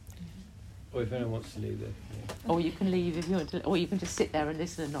Or if anyone wants to leave it. Yeah. or you can leave if you want to, or you can just sit there and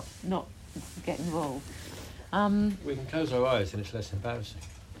listen and not get involved. We can close our eyes and it's less embarrassing.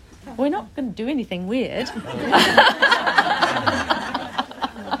 We're not going to do anything weird.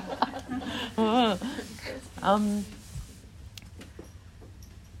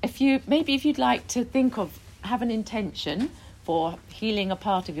 If you'd like to have an intention for healing a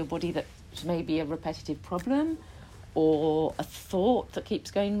part of your body that's maybe a repetitive problem, or a thought that keeps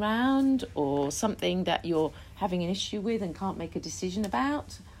going round, or something that you're having an issue with and can't make a decision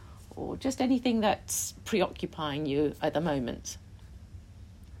about, or just anything that's preoccupying you at the moment.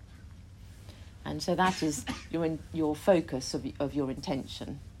 And so that is your focus of your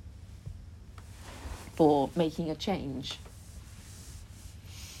intention for making a change.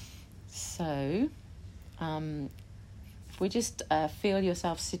 So, if we just feel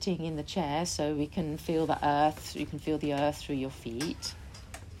yourself sitting in the chair, so we can feel the earth, you can feel the earth through your feet.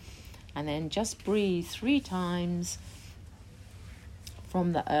 And then just breathe 3 times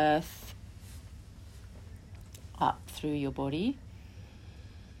from the earth up through your body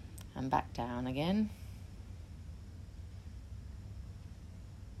and back down again.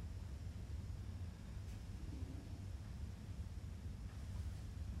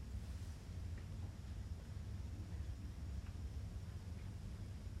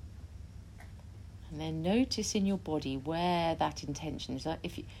 And then notice in your body where that intention is.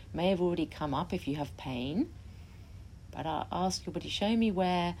 If it may have already come up if you have pain, but I'll ask your body, show me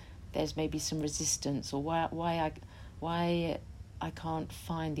where there's maybe some resistance, or why I can't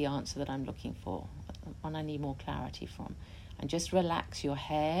find the answer that I'm looking for, one I need more clarity from. And just relax your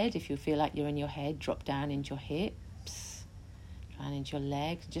head. If you feel like you're in your head, drop down into your hips, down into your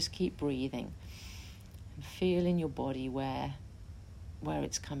legs. Just keep breathing and feel in your body where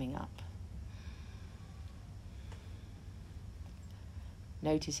it's coming up.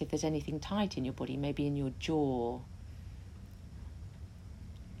 Notice if there's anything tight in your body, maybe in your jaw,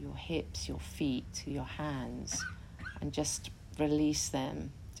 your hips, your feet, your hands, and just release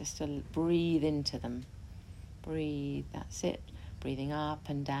them. Just to breathe into them. Breathe, that's it. Breathing up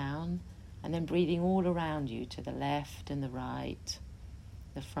and down, and then breathing all around you, to the left and the right,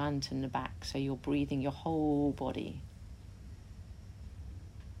 the front and the back, so you're breathing your whole body.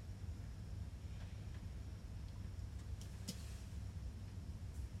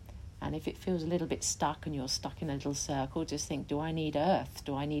 And if it feels a little bit stuck and you're stuck in a little circle, just think, do I need earth?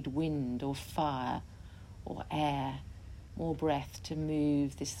 Do I need wind or fire or air? More breath to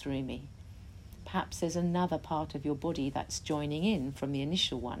move this through me. Perhaps there's another part of your body that's joining in from the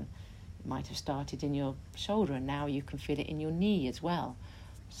initial one. It might have started in your shoulder and now you can feel it in your knee as well.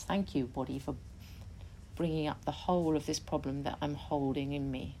 Just thank you, body, for bringing up the whole of this problem that I'm holding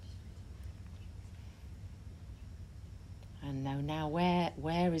in me. And now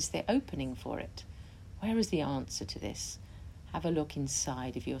where is the opening for it? Where is the answer to this? Have a look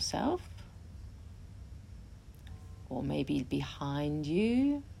inside of yourself. Or maybe behind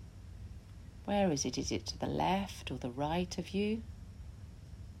you. Where is it? Is it to the left or the right of you?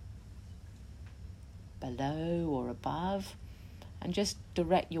 Below or above? And just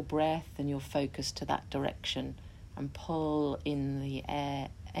direct your breath and your focus to that direction and pull in the air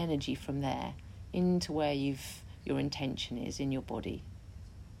energy from there into where your intention is in your body.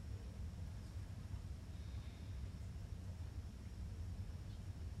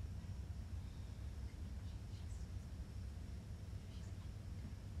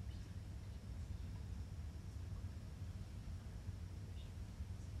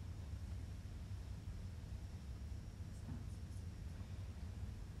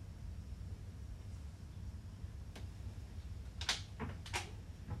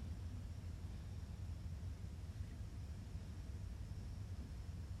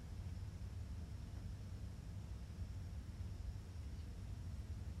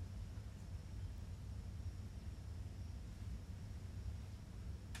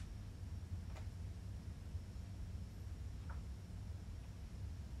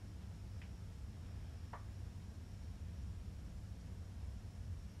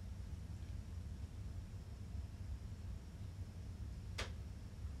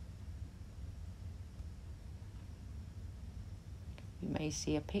 may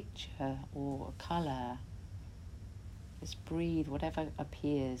see a picture or a colour. Just breathe whatever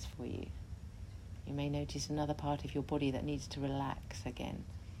appears for you. You may notice another part of your body that needs to relax again.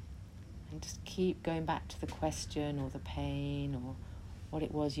 And just keep going back to the question or the pain or what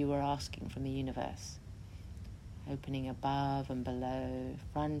it was you were asking from the universe. Opening above and below,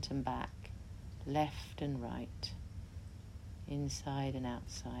 front and back, left and right, inside and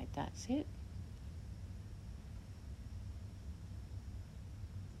outside. That's it.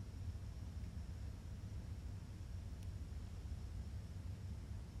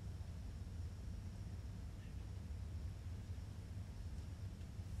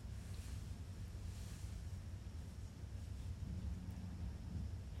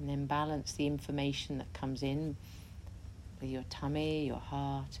 And then balance the information that comes in with your tummy, your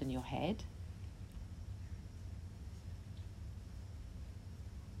heart, and your head.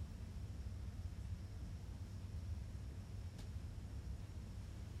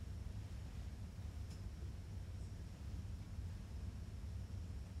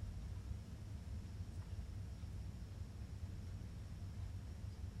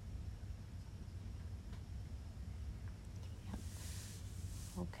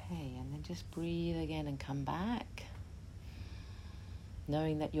 Okay, and then just breathe again and come back,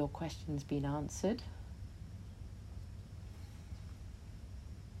 knowing that your question's been answered.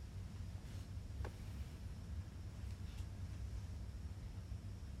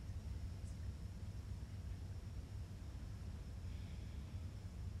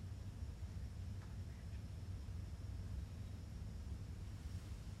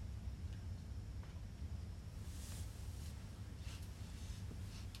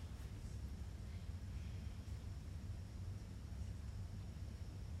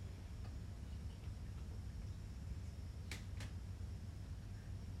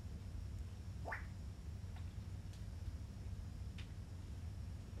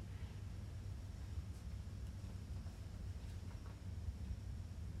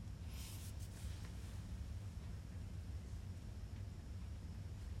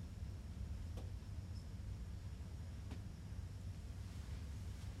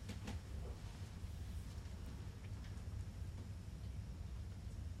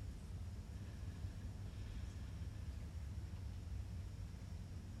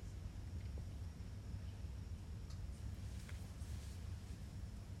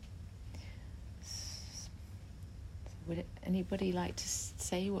 Would anybody like to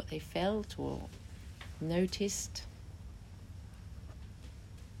say what they felt or noticed?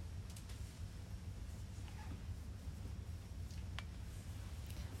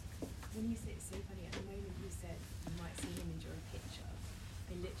 When you say it's so funny, at the moment you said you might see an image or a picture,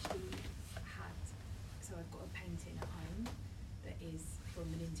 I literally had, so I've got a painting at home that is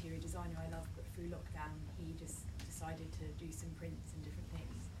from an interior designer I love, but through lockdown he just decided to do some prints and different things.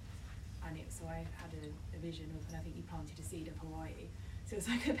 And so I had a vision of, and I think you planted a seed of Hawaii. So it's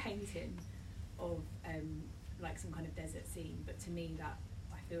like a painting of like some kind of desert scene. But to me, that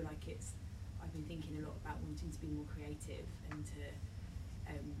I feel like I've been thinking a lot about wanting to be more creative and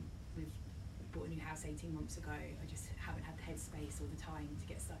to, we've bought a new house 18 months ago. I just haven't had the headspace or the time to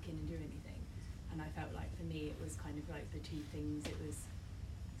get stuck in and do anything. And I felt like for me, it was kind of like the two things. It was,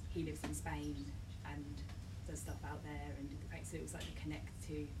 he lives in Spain and does stuff out there, and so it was like to connect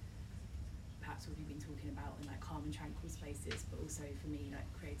to perhaps what we've been talking about in like calm and tranquil spaces, but also for me like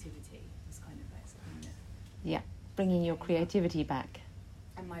creativity was kind of like something that, yeah, bringing your creativity back.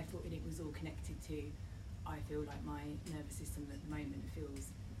 And my thought in it was all connected to, I feel like my nervous system at the moment feels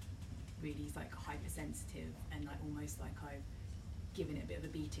really like hypersensitive and like almost like I've given it a bit of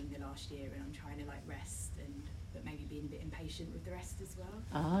a beating the last year, and I'm trying to like rest and but maybe being a bit impatient with the rest as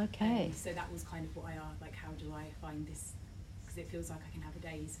well. Okay. So that was kind of what I asked, like how do I find this, because it feels like I can have a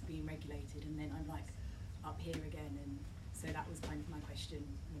days being regulated and then I'm like up here again, and so that was kind of my question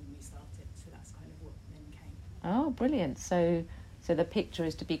when we started, so that's kind of what then came. Oh, brilliant. So the picture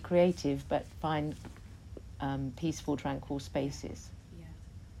is to be creative but find peaceful, tranquil spaces. Yeah.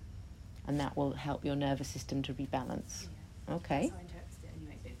 And that will help your nervous system to rebalance. Yeah. Okay. That's how I interpreted it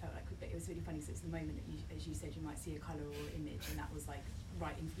anyway, but it felt like, but it was really funny, so it's the moment that you, as you said, you might see a colour or image, and that was like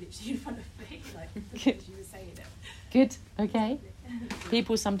right in, literally in front of me, like as you were saying it. Good, okay.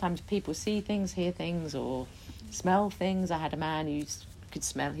 Sometimes people see things, hear things, or smell things. I had a man who could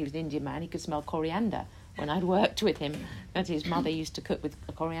smell, he was an Indian man, he could smell coriander. When I'd worked with him, that his mother used to cook with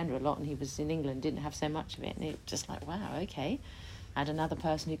coriander a lot, and he was in England, didn't have so much of it, and it was just like, wow, okay. I had another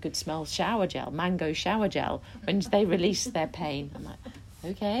person who could smell shower gel, mango shower gel, when they released their pain. I'm like,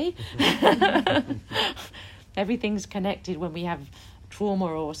 okay. Everything's connected. When we have trauma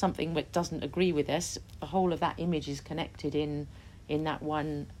or something that doesn't agree with us, the whole of that image is connected in in that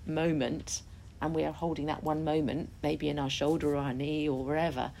one moment, and we are holding that one moment, maybe in our shoulder or our knee or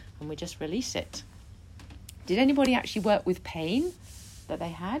wherever, and we just release it. Did anybody actually work with pain that they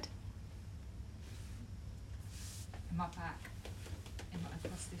had? In my back,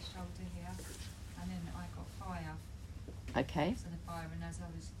 across this shoulder here, and then I got fire. Okay. So the fire, and as I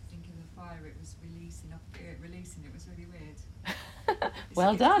was thinking of the fire, it was releasing. I could feel it releasing. It was really weird.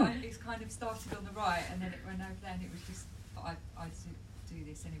 Well done. It's kind of started on the right, and then it went over there, and it was just. But I do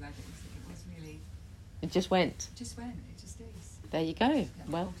this anyway. But it was really. It just went. It just went. It just is. There you go.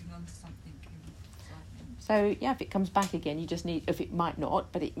 Well. Holding on to something. So yeah, if it comes back again, you just need. If it might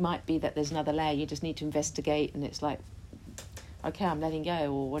not, but it might be that there's another layer. You just need to investigate, and it's like, okay, I'm letting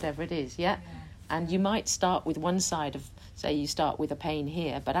go, or whatever it is. Yeah. And you might start with one side of. Say you start with a pain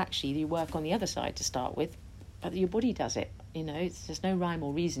here, but actually you work on the other side to start with. But your body does it, you know. There's no rhyme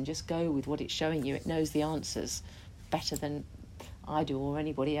or reason. Just go with what it's showing you. It knows the answers better than I do or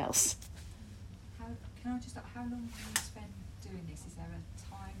anybody else. Can I just? How long do you spend doing this? Is there a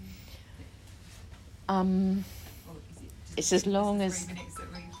time? Or is it it's as long as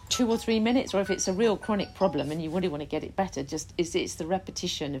 2 or 3 minutes, or if it's a real chronic problem and you really want to get it better, just it's the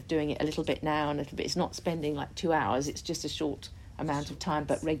repetition of doing it a little bit now and a little bit. It's not spending like 2 hours. It's just a short amount of time,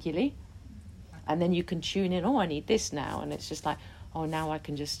 but regularly. And then you can tune in, I need this now. And it's just like, now I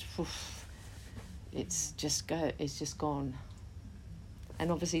can just, it's just gone.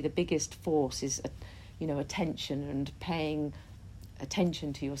 And obviously the biggest force is, attention and paying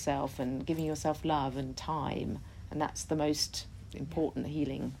attention to yourself and giving yourself love and time. And that's the most important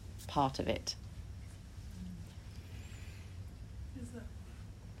healing part of it.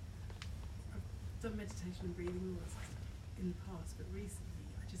 I've done meditation and breathing in the past, but recently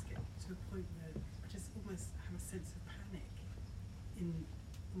I just get to a point where I just almost have a sense of panic, in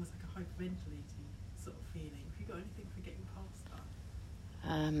almost like a hyperventilating sort of feeling. Have you got anything for getting past that?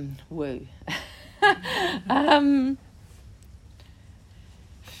 Woo.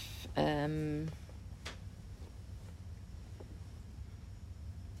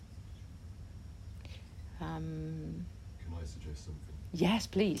 Can I suggest something? Yes,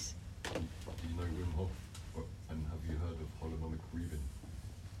 please. Do you know Wim Hof? And have you heard of holonomic breathing?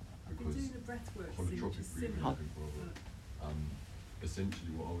 Because doing the breath work holotropic breathing,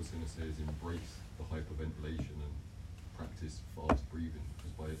 essentially what I was going to say is embrace the hyperventilation and practice fast breathing,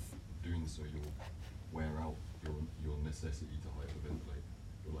 because by doing so you'll wear out your necessity to hyperventilate.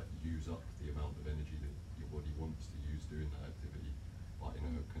 You'll use up the amount of energy that your body wants to use doing that activity, but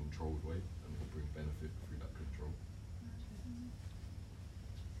in a controlled way, and it'll bring benefit through that control.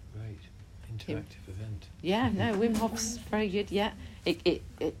 Great. Interactive event. Yeah, no, Wim Hof's very good, yeah. It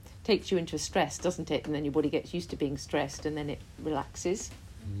takes you into a stress, doesn't it? And then your body gets used to being stressed and then it relaxes.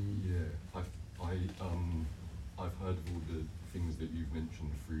 Yeah, I've heard of all the things that you've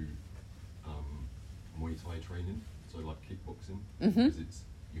mentioned through Muay Thai training, so like kickboxing, because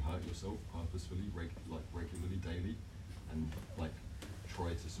you hurt yourself purposefully, regularly, daily, and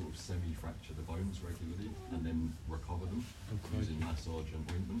try to sort of semi-fracture the bones regularly and then recover them using massage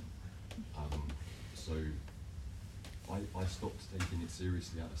and ointment. So I stopped taking it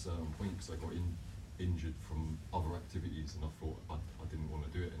seriously at a certain point because I got injured from other activities, and I thought I didn't want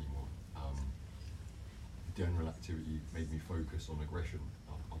to do it anymore. General activity made me focus on aggression.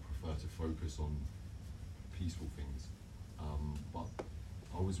 I prefer to focus on peaceful things. But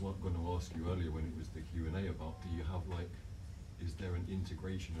I was going to ask you earlier when it was the Q&A about, do you have is there an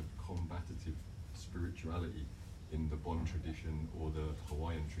integration of combative spirituality in the Bon tradition or the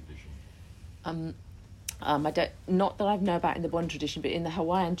Hawaiian tradition? I don't, not that I know about in the Bon tradition, but in the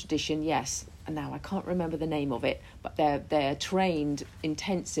Hawaiian tradition, yes. And now I can't remember the name of it, but they're trained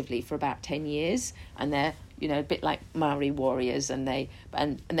intensively for about 10 years, and they're a bit like Maori warriors, and they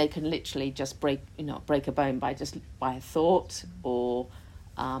can literally just break a bone by a thought, or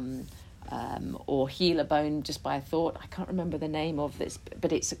heal a bone just by a thought. I can't remember the name of this,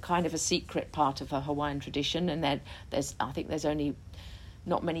 but it's a kind of a secret part of a Hawaiian tradition, and then I think there's only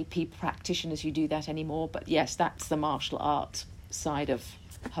not many people, practitioners who do that anymore. But yes, that's the martial art side of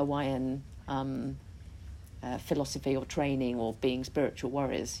Hawaiian philosophy or training or being spiritual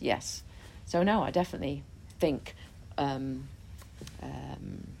warriors. Yes, so no, I definitely think. I'm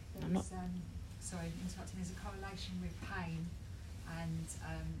not. Sorry, interrupting. There's a correlation with pain and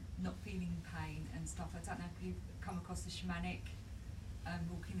not feeling pain and stuff. I don't know if you've come across the shamanic,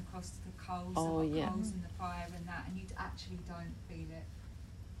 walking across the coals, coals and the fire and that, and you actually don't feel it.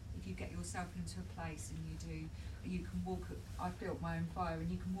 If you get yourself into a place and you can walk. I built my own fire, and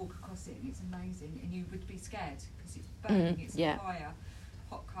you can walk across it, and it's amazing. And you would be scared because it's burning. It's a fire,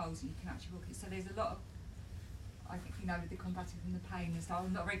 hot coals, and you can actually walk it. So there's a lot of. I think, you know, with the combating from the pain and stuff.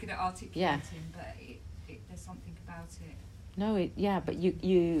 I'm not very good at articulating, but there's something about it. No,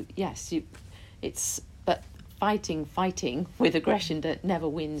 it's, but fighting with aggression that never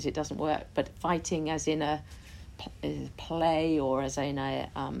wins, it doesn't work. But fighting as in a play or as in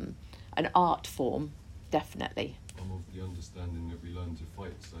an art form, definitely. I'm of the understanding that we learn to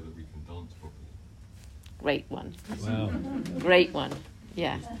fight so that we can dance properly. Great one. Wow. Great one.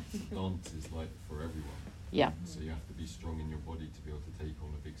 Yeah. Dance is like for everyone. Yeah. So you have to be strong in your body to be able to take on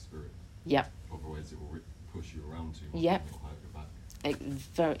a big spirit. Yep. Otherwise it will push you around too much. Yep. And it'll hurt your back.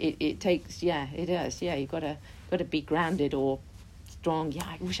 It takes, it does, you've got to be grounded or strong.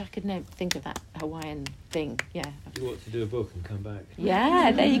 I wish I could think of that Hawaiian thing. You ought to do a book and come back.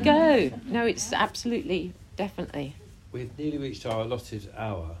 There you go. No, it's absolutely, definitely. We've nearly reached our allotted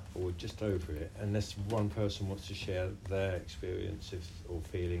hour, or just over it, unless one person wants to share their experience or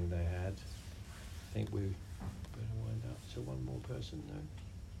feeling they had. I think we better wind up. So one more person, no?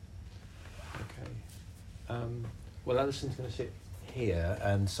 Okay. Well, Alison's going to sit here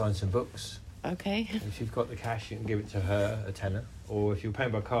and sign some books. Okay. And if you've got the cash, you can give it to her, a tenner, or if you're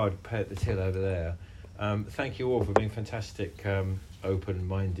paying by card, pay at the till over there. Thank you all for being fantastic,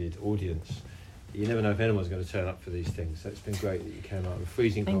 open-minded audience. You never know if anyone's going to turn up for these things, so it's been great that you came out on a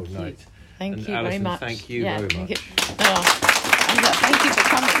freezing cold night. Thank you Alison, very much. Thank you very much. Thank you.